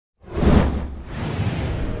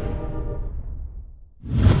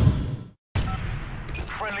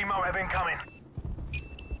Friendly MOAB incoming.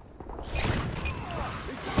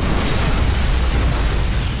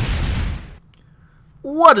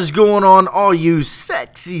 What is going on, all you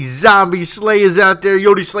sexy zombie slayers out there?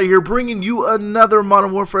 YOTESLAYA here, bringing you another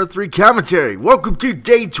Modern Warfare 3 commentary. Welcome to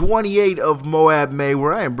day 28 of MOAB May,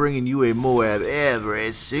 where I am bringing you a MOAB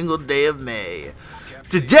every single day of May.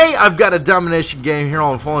 Today, I've got a domination game here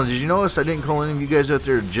on Fallen. Did you notice I didn't call any of you guys out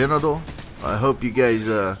there genital? I hope you guys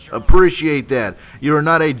appreciate that. You are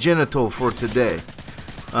not a genital for today.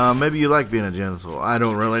 Maybe you like being a genital. I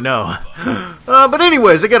don't really know. But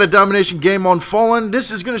anyways, I got a domination game on Fallen. This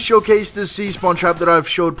is going to showcase this C-spawn trap that I've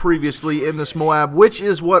showed previously in this MOAB, which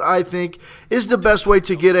is what I think is the best way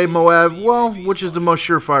to get a MOAB. Well, which is the most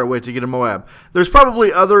surefire way to get a MOAB. There's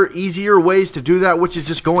probably other easier ways to do that, which is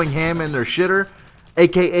just going ham in their shitter,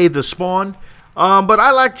 aka the spawn. But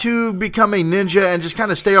I like to become a ninja and just kind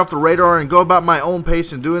of stay off the radar and go about my own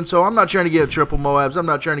pace in doing so. I'm not trying to get triple MOABs. I'm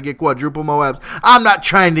not trying to get quadruple MOABs. I'm not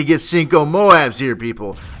trying to get cinco MOABs here,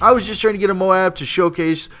 people. I was just trying to get a MOAB to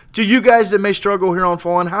showcase to you guys that may struggle here on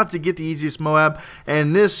Fallen how to get the easiest MOAB.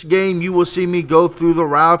 And this game, you will see me go through the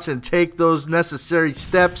routes and take those necessary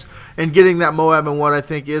steps in getting that MOAB and what I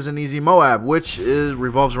think is an easy MOAB, which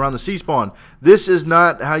revolves around the C-spawn. This is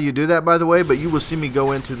not how you do that, by the way, but you will see me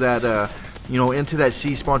go into that into that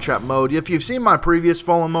C-spawn trap mode. If you've seen my previous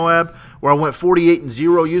Fallen MOAB, where I went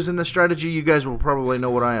 48-0 using this strategy, you guys will probably know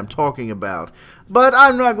what I am talking about. But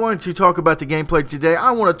I'm not going to talk about the gameplay today.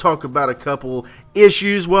 I want to talk about a couple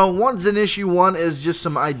issues. Well, one's an issue, one is just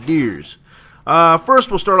some ideas. First,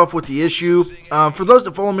 we'll start off with the issue. For those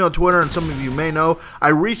that follow me on Twitter, and some of you may know, I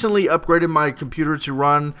recently upgraded my computer to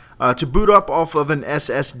run, to boot up off of an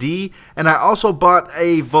SSD, and I also bought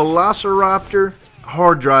a Velociraptor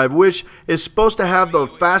hard drive, which is supposed to have the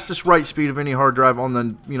fastest write speed of any hard drive on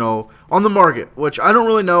the on the market, which I don't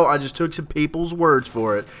really know. I just took some people's words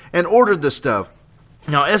for it and ordered this stuff.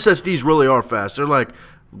 Now SSDs really are fast. They're like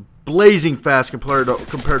blazing fast compared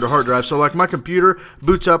to hard drives. So like my computer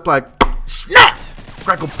boots up like snap,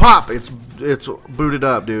 crackle, pop. It's booted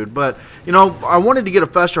up, dude. But I wanted to get a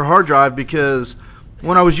faster hard drive because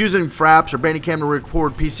when I was using Fraps or Bandicam to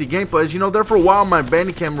record PC gameplays, there for a while my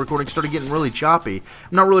Bandicam recording started getting really choppy.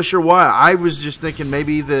 I'm not really sure why. I was just thinking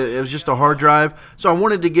maybe that it was just a hard drive. So I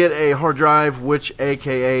wanted to get a hard drive, which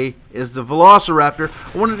aka is the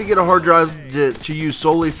Velociraptor. I wanted to get a hard drive to use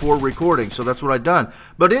solely for recording. So that's what I've done.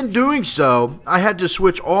 But in doing so, I had to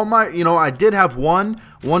switch all my, I did have one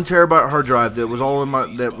terabyte hard drive that was all in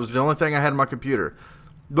my, that was the only thing I had in my computer.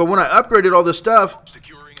 But when I upgraded all this stuff,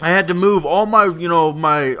 I had to move all my,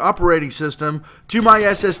 my operating system to my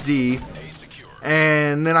SSD,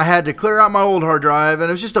 and then I had to clear out my old hard drive, and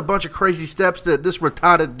it was just a bunch of crazy steps that this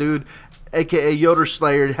retarded dude, aka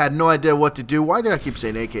YOTESLAYA, had no idea what to do. Why do I keep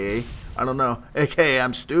saying aka? I don't know. Aka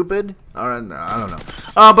I'm stupid? Or, no, I don't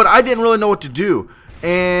know. But I didn't really know what to do.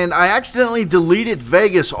 And I accidentally deleted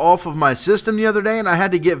Vegas off of my system the other day, and I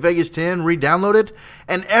had to get Vegas 10, re-download it.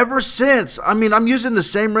 And ever since, I'm using the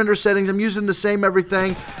same render settings, I'm using the same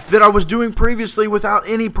everything that I was doing previously without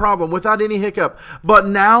any problem, without any hiccup. But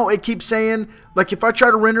now it keeps saying, like if I try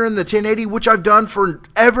to render in the 1080, which I've done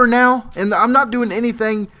forever now, and I'm not doing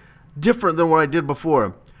anything different than what I did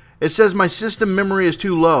before. It says my system memory is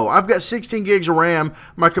too low. I've got 16 gigs of RAM.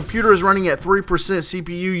 My computer is running at 3%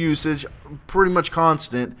 CPU usage, pretty much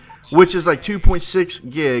constant, which is like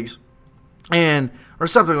 2.6 gigs, or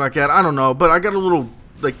something like that. I don't know, but I got a little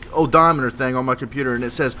like odometer thing on my computer, and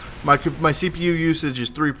it says my CPU usage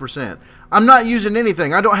is 3%. I'm not using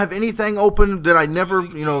anything. I don't have anything open that I never,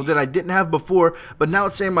 that I didn't have before, but now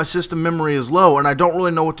it's saying my system memory is low, and I don't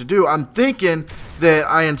really know what to do. I'm thinking that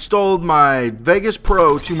I installed my Vegas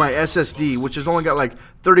Pro to my SSD, which has only got like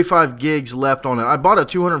 35 gigs left on it. I bought a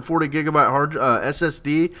 240 gigabyte hard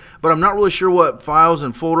SSD, but I'm not really sure what files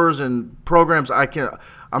and folders and programs I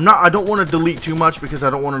don't want to delete too much because I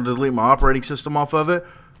don't want to delete my operating system off of it.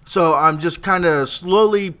 So I'm just kind of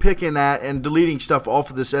slowly picking at and deleting stuff off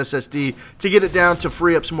of this SSD to get it down to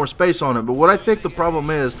free up some more space on it. But what I think the problem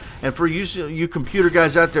is, and for you computer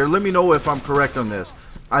guys out there, let me know if I'm correct on this.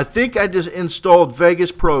 I think I just installed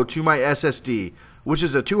Vegas Pro to my SSD, which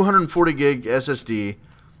is a 240 gig SSD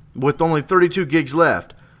with only 32 gigs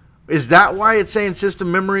left. Is that why it's saying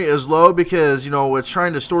system memory is low? Because, it's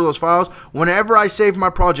trying to store those files. Whenever I save my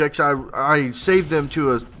projects, I save them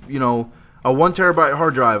to a 1 terabyte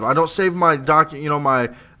hard drive. I don't save my my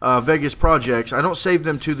Vegas projects. I don't save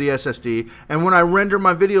them to the SSD. And when I render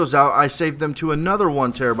my videos out, I save them to another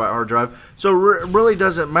 1 terabyte hard drive. So it really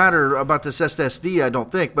doesn't matter about this SSD, I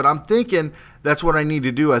don't think. But I'm thinking that's what I need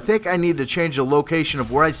to do. I think I need to change the location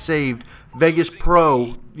of where I saved Vegas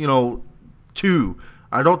Pro, to.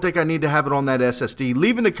 I don't think I need to have it on that SSD.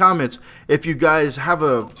 Leave in the comments if you guys have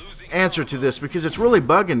a answer to this, because it's really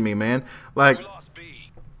bugging me, man. Like,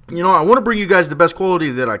 you know, I want to bring you guys the best quality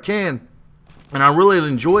that I can, and I really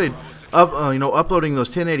enjoyed uploading those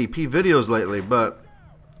 1080p videos lately. But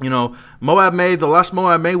you know, MOAB May, the last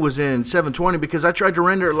MOAB May was in 720 because I tried to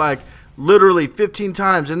render it like literally 15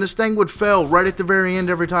 times, and this thing would fail right at the very end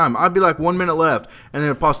every time. I'd be like 1 minute left, and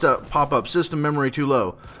then it pop up system memory too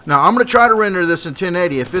low. Now I'm gonna try to render this in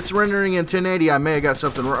 1080. If it's rendering in 1080, I may have got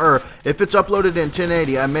something, or if it's uploaded in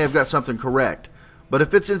 1080, I may have got something correct. But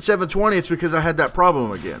if it's in 720, it's because I had that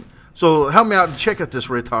problem again. So help me out and check out this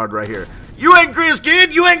retard right here. You ain't Grizz,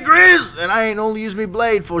 kid. You ain't Grizz, and I ain't only use me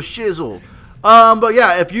blade for shizzle. But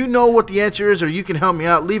yeah, if you know what the answer is, or you can help me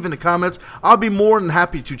out, leave in the comments. I'll be more than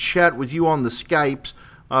happy to chat with you on the Skypes,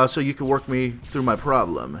 so you can work me through my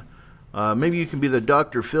problem. Maybe you can be the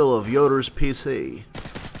Dr. Phil of Yoder's PC.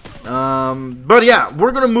 But yeah,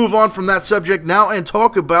 we're going to move on from that subject now and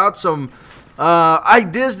talk about some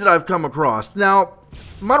ideas that I've come across. Now,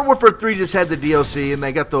 Modern Warfare 3 just had the DLC, and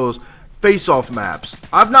they got those Faceoff maps.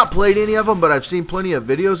 I've not played any of them, but I've seen plenty of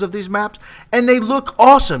videos of these maps, and they look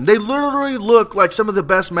awesome. They literally look like some of the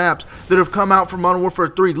best maps that have come out from Modern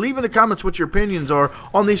Warfare 3. Leave in the comments what your opinions are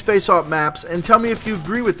on these Faceoff maps, and tell me if you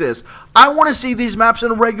agree with this. I want to see these maps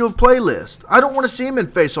in a regular playlist. I don't want to see them in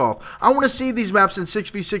Faceoff. I want to see these maps in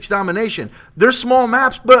 6v6 domination. They're small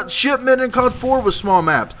maps, but Shipment and COD 4 was small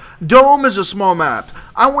maps. Dome is a small map.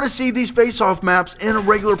 I want to see these Faceoff maps in a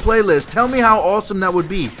regular playlist. Tell me how awesome that would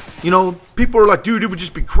be. You know, people are like, dude, it would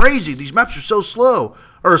just be crazy. These maps are so slow,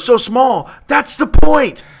 or so small. That's the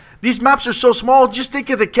point. These maps are so small. Just think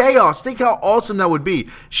of the chaos. Think how awesome that would be.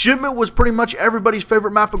 Shipment was pretty much everybody's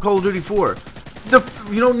favorite map of Call of Duty 4.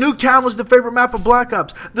 Nuketown was the favorite map of Black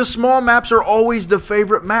Ops. The small maps are always the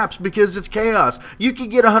favorite maps because it's chaos. You can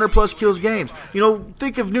get 100+ kills games. You know,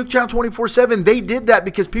 think of Nuketown 24/7. They did that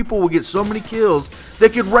because people would get so many kills they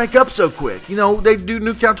could rank up so quick. You know, they do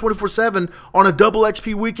Nuketown 24/7 on a double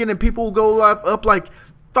XP weekend, and people will go up like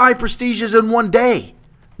 5 prestiges in one day.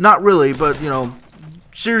 Not really, but you know,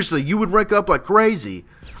 seriously, you would rank up like crazy.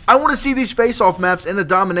 I want to see these Face-Off maps in a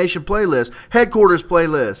domination playlist, headquarters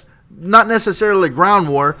playlist. Not necessarily ground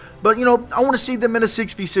war, but you know, I want to see them in a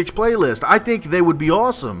 6v6 playlist. I think they would be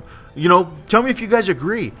awesome. You know, tell me if you guys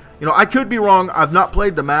agree. You know, I could be wrong. I've not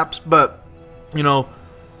played the maps, but you know,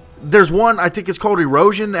 there's one, I think it's called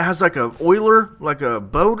Erosion, that has like a oiler, like a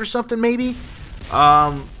boat or something maybe.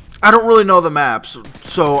 I don't really know the maps,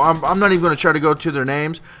 so I'm not even going to try to go to their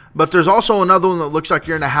names. But there's also another one that looks like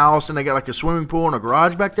you're in a house and they got like a swimming pool and a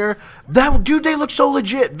garage back there. That dude, they look so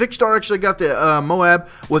legit. Vicstar actually got the MOAB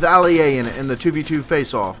with Allier in it in the 2v2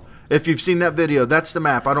 face-off. If you've seen that video, that's the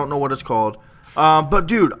map. I don't know what it's called. But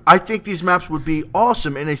dude, I think these maps would be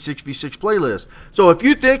awesome in a 6v6 playlist. So if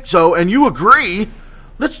you think so and you agree,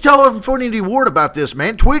 let's tell Infinity Ward about this,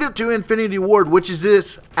 man. Tweet it to Infinity Ward, which is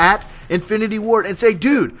this, at Infinity Ward, and say,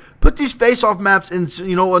 dude, put these face-off maps in,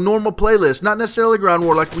 you know, a normal playlist. Not necessarily ground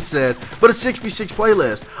war like we said, but a 6v6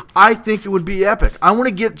 playlist. I think it would be epic. I want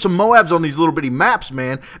to get some MOABs on these little bitty maps,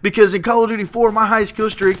 man, because in Call of Duty 4, my highest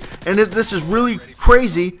kill streak, and this is really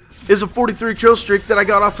crazy, is a 43 kill streak that I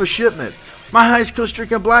got off of Shipment. My highest kill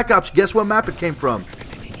streak in Black Ops, guess what map it came from?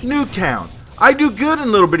 Nuketown. I do good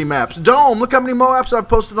in little bitty maps. Dome, look how many MOABs I've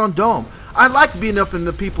posted on Dome. I like being up in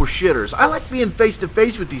the people's shitters. I like being face to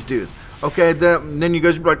face with these dudes. Okay, then you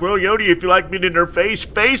guys will be like, well, Yodi, if you like being in their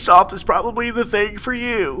face-off is probably the thing for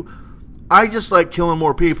you. I just like killing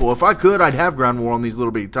more people. If I could, I'd have ground war on these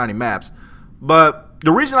little bitty tiny maps. But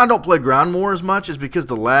the reason I don't play ground war as much is because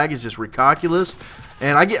the lag is just ridiculous.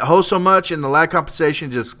 And I get hosed so much, and the lag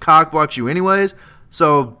compensation just cock blocks you anyways.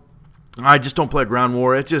 So I just don't play ground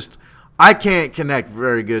war. It just, I can't connect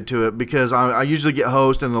very good to it because I usually get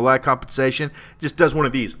host, and the lag compensation just does one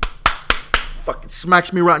of these. Fucking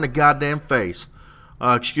smacks me right in the goddamn face.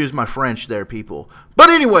 Excuse my French there, people. But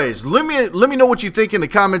anyways, let me know what you think in the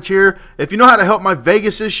comments here. If you know how to help my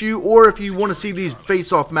Vegas issue, or if you want to see these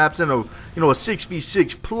face-off maps in a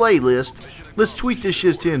 6v6 playlist, let's tweet this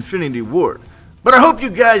shit to Infinity Ward. But I hope you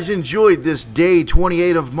guys enjoyed this day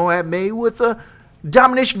 28 of MOAB May with a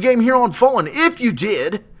domination game here on Fallen. If you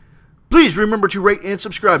did, please remember to rate and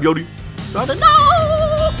subscribe, Yodi. Gotta know.